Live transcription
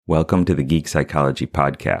Welcome to the Geek Psychology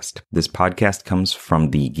Podcast. This podcast comes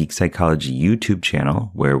from the Geek Psychology YouTube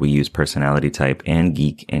channel, where we use personality type and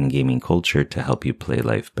geek and gaming culture to help you play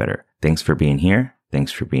life better. Thanks for being here.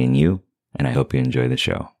 Thanks for being you. And I hope you enjoy the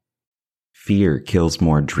show. Fear kills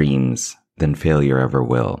more dreams than failure ever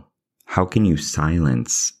will. How can you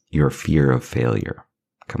silence your fear of failure?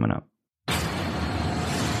 Coming up.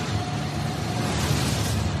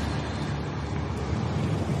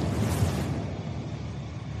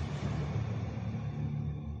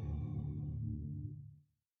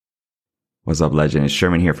 What's up, legend? It's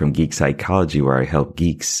Sherman here from Geek Psychology, where I help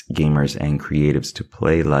geeks, gamers, and creatives to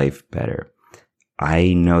play life better.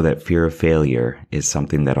 I know that fear of failure is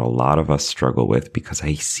something that a lot of us struggle with because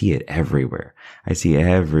I see it everywhere. I see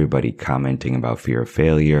everybody commenting about fear of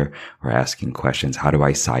failure or asking questions. How do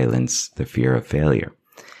I silence the fear of failure?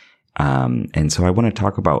 And so I want to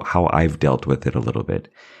talk about how I've dealt with it a little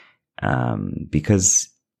bit. Because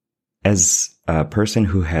as a person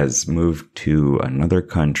who has moved to another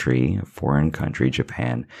country, a foreign country,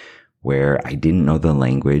 Japan, where I didn't know the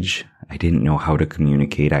language, I didn't know how to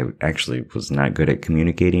communicate. I actually was not good at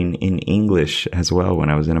communicating in English as well when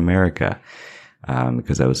I was in America,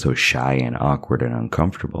 because I was so shy and awkward and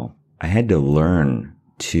uncomfortable. I had to learn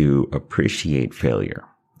to appreciate failure.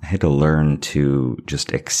 I had to learn to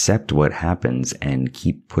just accept what happens and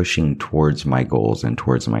keep pushing towards my goals and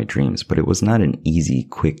towards my dreams. But it was not an easy,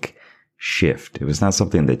 quick shift. It was not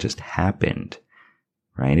something that just happened,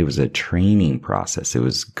 right? It was a training process. It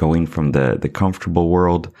was going from the comfortable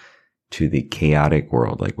world to the chaotic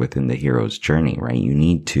world, like within the hero's journey, right? You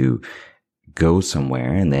need to go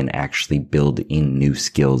somewhere and then actually build in new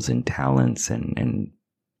skills and talents, and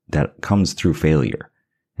that comes through failure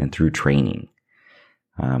and through training.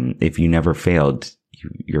 If you never failed,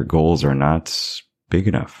 your goals are not big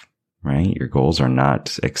enough, right? Your goals are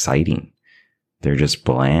not exciting. They're just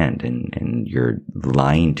bland, and you're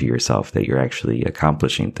lying to yourself that you're actually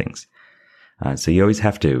accomplishing things. So you always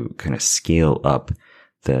have to kind of scale up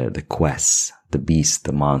the quests, the beasts,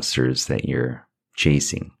 the monsters that you're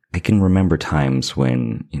chasing. I can remember times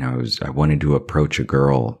when, I wanted to approach a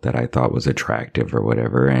girl that I thought was attractive or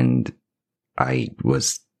whatever, and I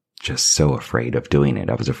was just so afraid of doing it.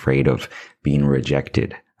 I was afraid of being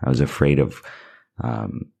rejected. I was afraid of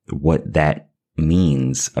what that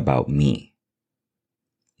means about me.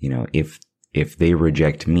 If they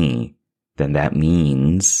reject me, then that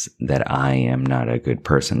means that I am not a good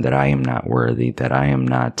person, that I am not worthy, that I am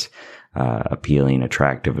not appealing,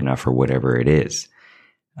 attractive enough, or whatever it is.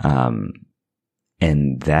 And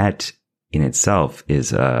that in itself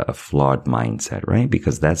is a flawed mindset, right?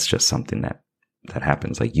 Because that's just something that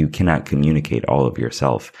happens. Like, you cannot communicate all of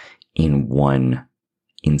yourself in one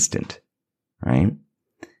instant, right?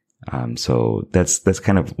 So that's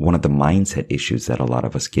kind of one of the mindset issues that a lot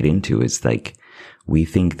of us get into, is like, we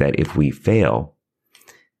think that if we fail,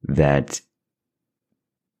 that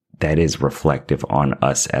is reflective on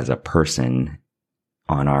us as a person,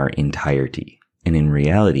 on our entirety. And in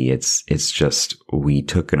reality, it's just, we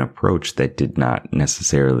took an approach that did not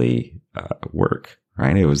necessarily work,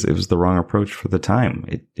 right? It was the wrong approach for the time.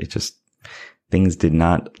 It just, things did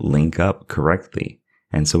not link up correctly.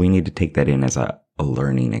 And so we need to take that in as a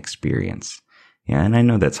learning experience. Yeah. And I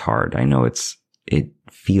know that's hard. I know it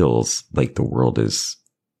feels like the world is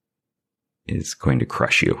going to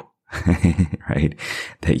crush you, right?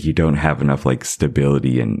 That you don't have enough like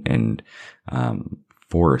stability and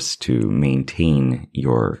force to maintain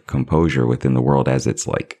your composure within the world as it's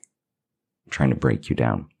like trying to break you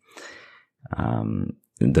down.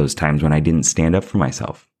 Those times when I didn't stand up for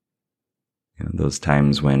myself. Those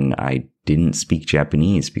times when I didn't speak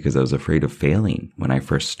Japanese because I was afraid of failing when I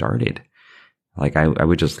first started. Like, I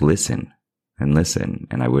would just listen, and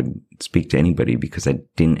I would speak to anybody because I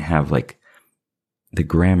didn't have like the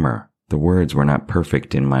grammar. The words were not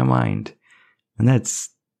perfect in my mind. And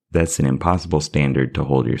that's an impossible standard to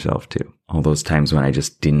hold yourself to. All those times when I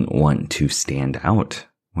just didn't want to stand out,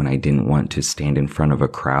 when I didn't want to stand in front of a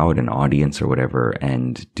crowd, an audience or whatever,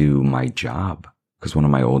 and do my job. Because one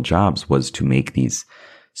of my old jobs was to make these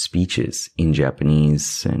speeches in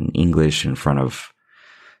Japanese and English in front of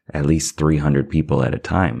at least 300 people at a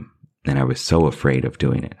time. And I was so afraid of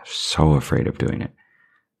doing it.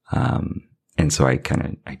 And so I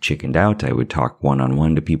chickened out. I would talk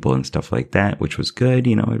one-on-one to people and stuff like that, which was good.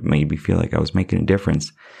 It made me feel like I was making a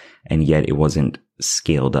difference. And yet it wasn't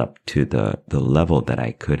scaled up to the level that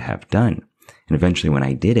I could have done. And eventually when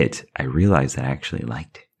I did it, I realized that I actually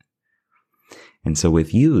liked it. And so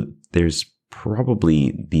with you, there's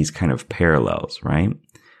probably these kind of parallels, right?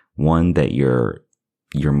 One, that your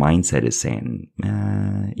mindset is saying,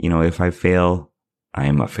 if I fail, I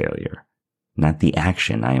am a failure. Not the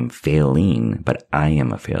action, I am failing, but I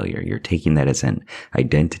am a failure. You're taking that as an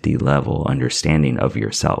identity level understanding of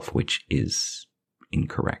yourself, which is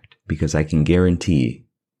incorrect. Because I can guarantee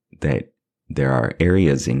that there are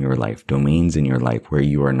areas in your life, domains in your life where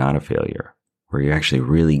you are not a failure, where you're actually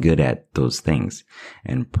really good at those things.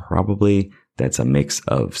 And probably that's a mix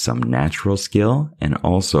of some natural skill and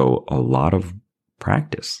also a lot of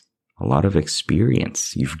practice, a lot of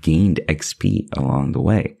experience. You've gained XP along the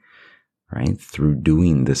way, right? Through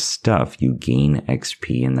doing this stuff, you gain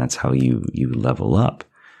XP, and that's how you level up.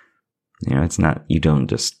 You know, it's not, you don't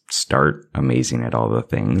just start amazing at all the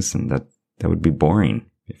things, and that would be boring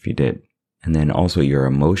if you did. And then also your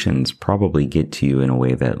emotions probably get to you in a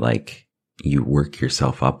way that like you work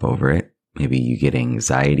yourself up over it. Maybe you get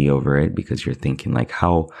anxiety over it because you're thinking like,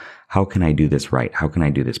 how can I do this right? How can I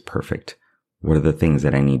do this perfect? What are the things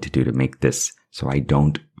that I need to do to make this so I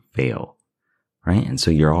don't fail? Right? And so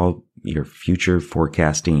you're future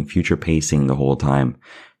forecasting, future pacing the whole time,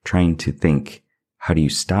 trying to think, how do you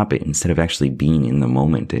stop it instead of actually being in the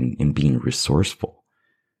moment and being resourceful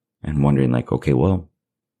and wondering like, okay, well,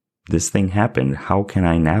 this thing happened. How can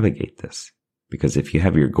I navigate this? Because if you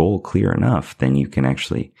have your goal clear enough, then you can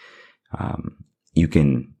actually, you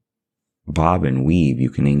can bob and weave.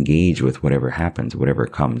 You can engage with whatever happens, whatever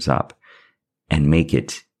comes up, and make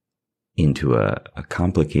it into a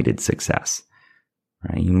complicated success,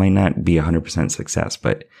 right? You might not be 100% success,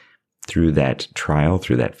 but through that trial,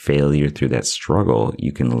 through that failure, through that struggle,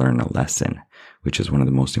 you can learn a lesson, which is one of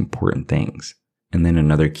the most important things. And then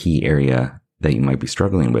another key area that you might be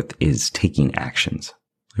struggling with is taking actions.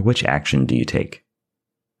 Like, which action do you take,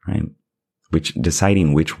 right?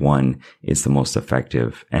 Deciding which one is the most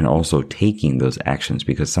effective, and also taking those actions,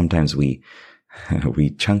 because sometimes we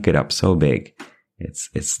chunk it up so big.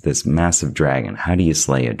 It's this massive dragon. How do you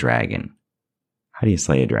slay a dragon? How do you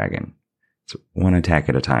slay a dragon? It's one attack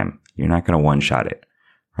at a time. You're not going to one-shot it,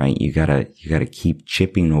 right? You gotta keep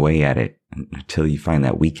chipping away at it until you find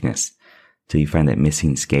that weakness, till you find that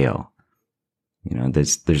missing scale. You know,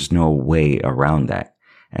 there's no way around that.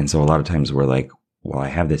 And so a lot of times we're like, well, I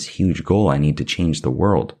have this huge goal. I need to change the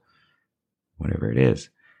world, whatever it is.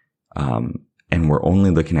 And we're only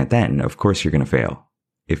looking at that. And of course you're going to fail.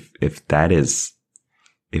 If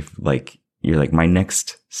you're like, my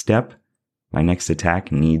next step, my next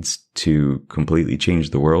attack needs to completely change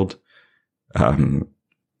the world. It's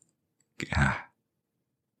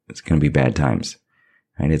going to be bad times,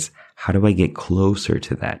 right? It's how do I get closer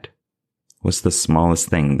to that? What's the smallest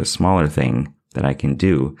thing, the smaller thing that I can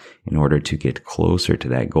do in order to get closer to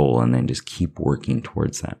that goal, and then just keep working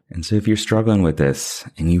towards that? And so if you're struggling with this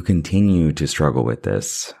and you continue to struggle with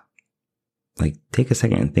this, like take a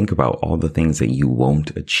second and think about all the things that you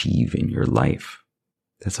won't achieve in your life.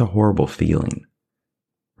 That's a horrible feeling,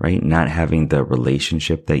 right? Not having the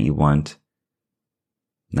relationship that you want,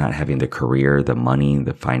 not having the career, the money,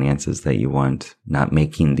 the finances that you want, not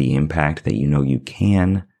making the impact that you know you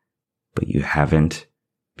can, but you haven't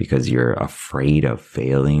because you're afraid of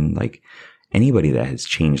failing. Like anybody that has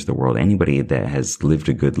changed the world, anybody that has lived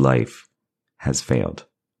a good life has failed.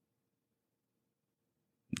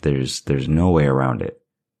 There's no way around it,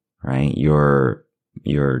 right? Your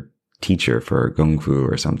teacher for Kung Fu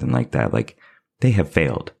or something like that, like they have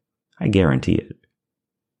failed. I guarantee it,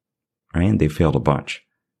 right? They failed a bunch,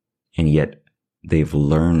 and yet they've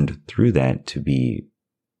learned through that to be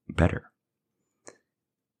better.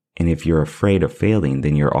 And if you're afraid of failing,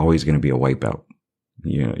 then you're always going to be a wipeout.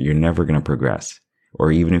 You're never going to progress.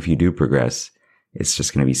 Or even if you do progress, it's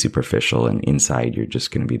just going to be superficial, and inside you're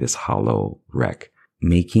just going to be this hollow wreck.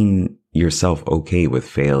 Making yourself okay with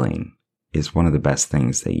failing is one of the best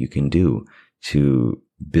things that you can do to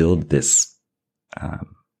build this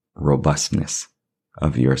robustness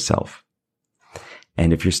of yourself.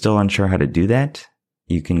 And if you're still unsure how to do that,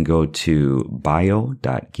 you can go to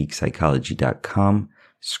bio.geekpsychology.com,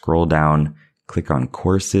 scroll down, click on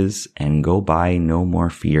courses, and go buy No More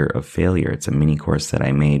Fear of Failure. It's a mini course that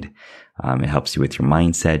I made. It helps you with your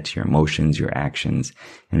mindset, your emotions, your actions,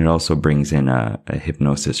 and it also brings in a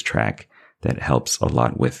hypnosis track that helps a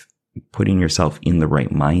lot with putting yourself in the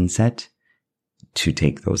right mindset to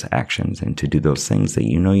take those actions and to do those things that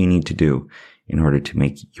you know you need to do in order to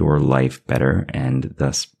make your life better and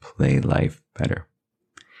thus play life better.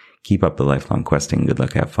 Keep up the lifelong questing. Good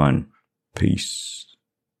luck. Have fun. Peace.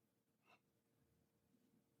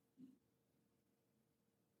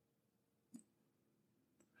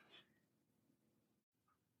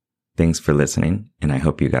 Thanks for listening, and I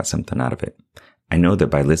hope you got something out of it. I know that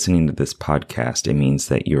by listening to this podcast, it means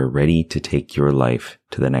that you're ready to take your life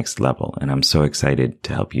to the next level, and I'm so excited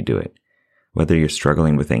to help you do it. Whether you're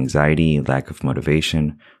struggling with anxiety, lack of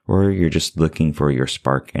motivation, or you're just looking for your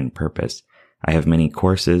spark and purpose, I have many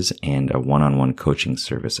courses and a one-on-one coaching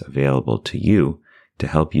service available to you to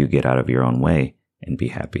help you get out of your own way and be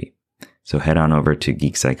happy. So head on over to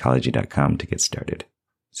geekpsychology.com to get started.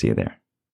 See you there.